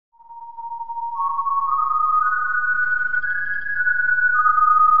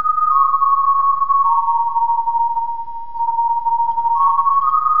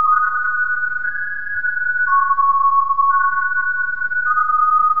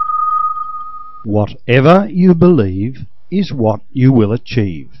Whatever you believe is what you will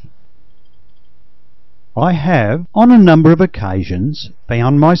achieve. I have, on a number of occasions,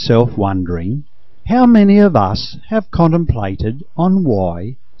 found myself wondering how many of us have contemplated on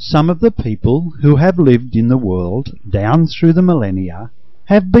why some of the people who have lived in the world down through the millennia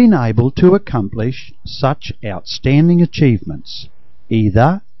have been able to accomplish such outstanding achievements,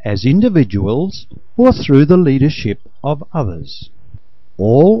 either as individuals or through the leadership of others.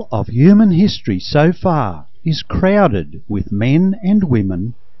 All of human history so far is crowded with men and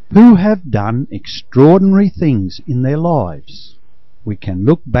women who have done extraordinary things in their lives. We can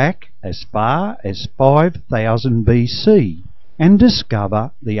look back as far as 5000 BC and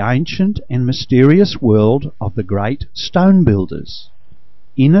discover the ancient and mysterious world of the great stone builders.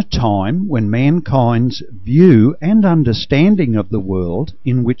 In a time when mankind's view and understanding of the world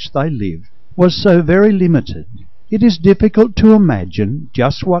in which they live was so very limited, it is difficult to imagine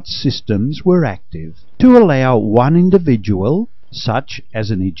just what systems were active to allow one individual, such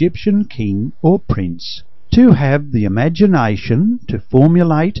as an Egyptian king or prince, to have the imagination to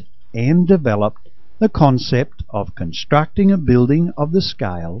formulate and develop the concept of constructing a building of the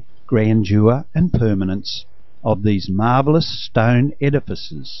scale, grandeur and permanence of these marvellous stone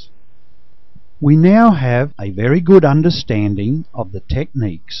edifices. We now have a very good understanding of the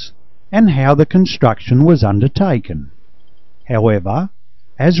techniques and how the construction was undertaken. However,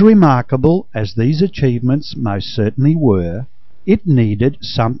 as remarkable as these achievements most certainly were, it needed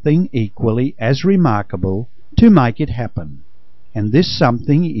something equally as remarkable to make it happen, and this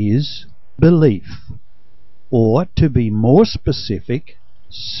something is belief, or to be more specific,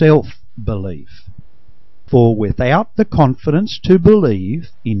 self-belief. For without the confidence to believe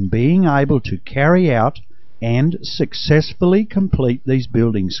in being able to carry out and successfully complete these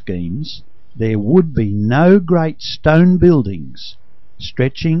building schemes, there would be no great stone buildings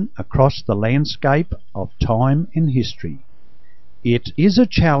stretching across the landscape of time and history. It is a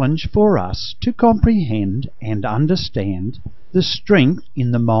challenge for us to comprehend and understand the strength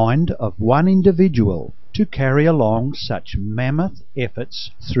in the mind of one individual to carry along such mammoth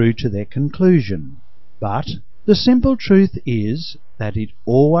efforts through to their conclusion. But the simple truth is that it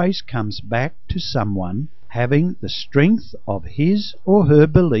always comes back to someone having the strength of his or her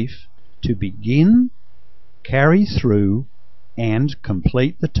belief to begin, carry through, and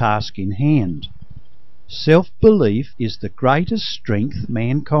complete the task in hand. Self-belief is the greatest strength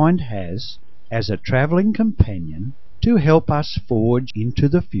mankind has as a travelling companion to help us forge into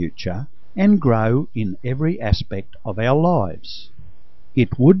the future and grow in every aspect of our lives.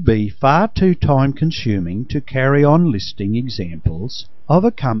 It would be far too time-consuming to carry on listing examples of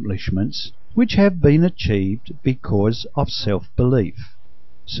accomplishments which have been achieved because of self-belief.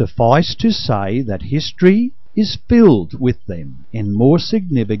 Suffice to say that history is filled with them, and more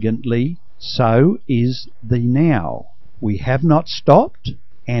significantly, so is the now. We have not stopped,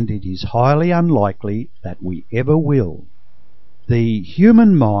 and it is highly unlikely that we ever will. The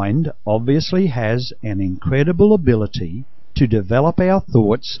human mind obviously has an incredible ability to develop our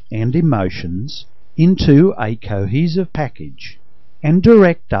thoughts and emotions into a cohesive package and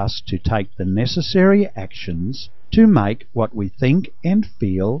direct us to take the necessary actions to make what we think and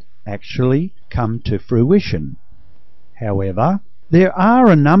feel actually come to fruition. However, there are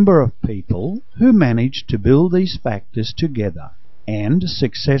a number of people who manage to build these factors together and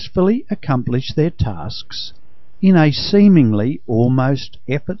successfully accomplish their tasks in a seemingly almost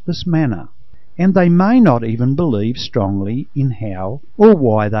effortless manner, and they may not even believe strongly in how or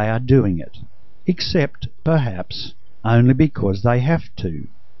why they are doing it, except perhaps only because they have to.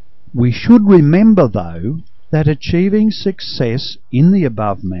 We should remember, though, that achieving success in the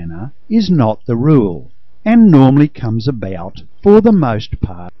above manner is not the rule, and normally comes about, for the most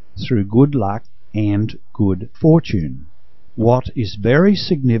part, through good luck and good fortune. What is very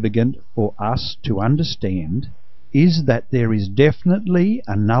significant for us to understand is that there is definitely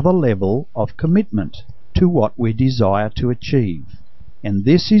another level of commitment to what we desire to achieve, and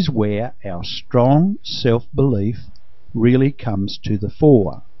this is where our strong self-belief really comes to the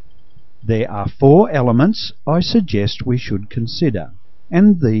fore. There are 4 elements I suggest we should consider,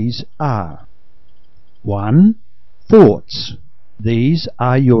 and these are: 1. Thoughts. These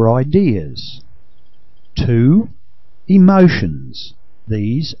are your ideas. 2. Emotions.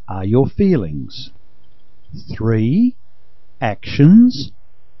 These are your feelings. 3. Actions.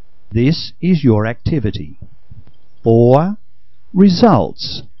 This is your activity. 4.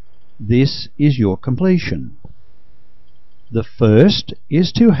 Results. This is your completion. The first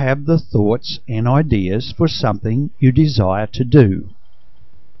is to have the thoughts and ideas for something you desire to do.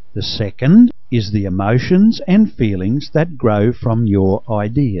 The second is the emotions and feelings that grow from your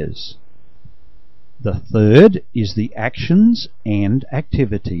ideas. The third is the actions and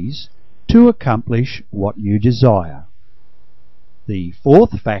activities to accomplish what you desire. The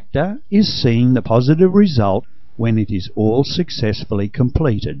fourth factor is seeing the positive result when it is all successfully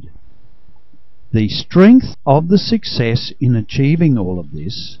completed. The strength of the success in achieving all of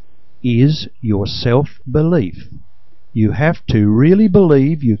this is your self-belief. You have to really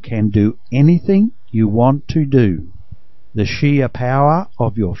believe you can do anything you want to do. The sheer power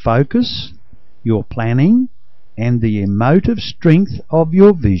of your focus, your planning, and the emotive strength of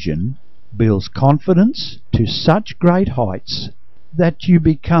your vision builds confidence to such great heights that you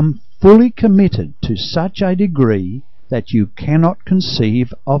become fully committed to such a degree that you cannot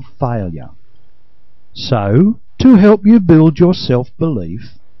conceive of failure. So, to help you build your self-belief,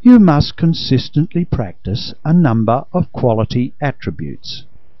 you must consistently practice a number of quality attributes.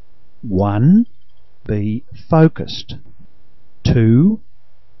 1. Be focused. 2.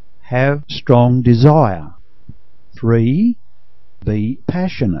 Have strong desire. 3. Be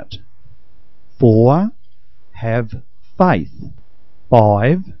passionate. 4. Have faith.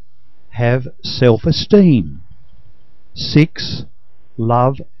 5. Have self-esteem. 6.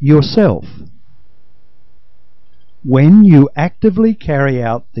 Love yourself. When you actively carry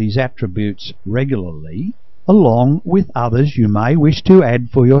out these attributes regularly, along with others you may wish to add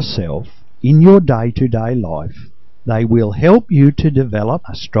for yourself in your day-to-day life, they will help you to develop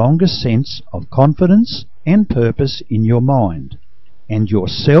a stronger sense of confidence and purpose in your mind, and your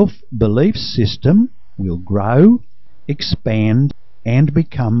self-belief system will grow, expand, and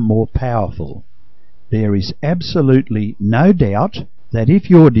become more powerful. There is absolutely no doubt that if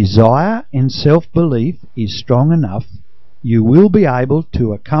your desire and self-belief is strong enough, you will be able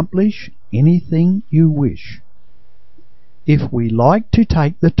to accomplish anything you wish. If we like to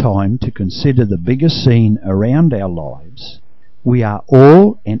take the time to consider the bigger scene around our lives, we are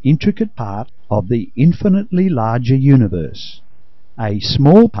all an intricate part of the infinitely larger universe. A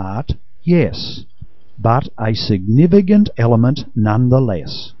small part, yes, but a significant element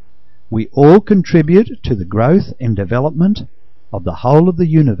nonetheless. We all contribute to the growth and development of the whole of the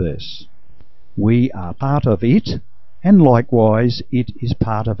universe. We are part of it, and likewise it is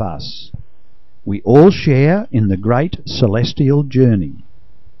part of us. We all share in the great celestial journey.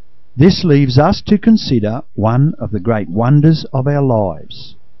 This leaves us to consider one of the great wonders of our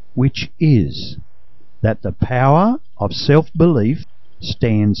lives, which is that the power of self-belief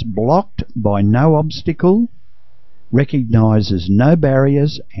stands blocked by no obstacle, recognizes no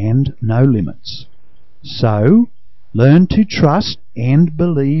barriers and no limits. So, learn to trust and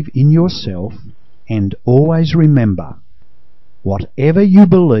believe in yourself, and always remember, whatever you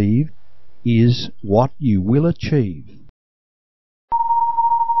believe is what you will achieve.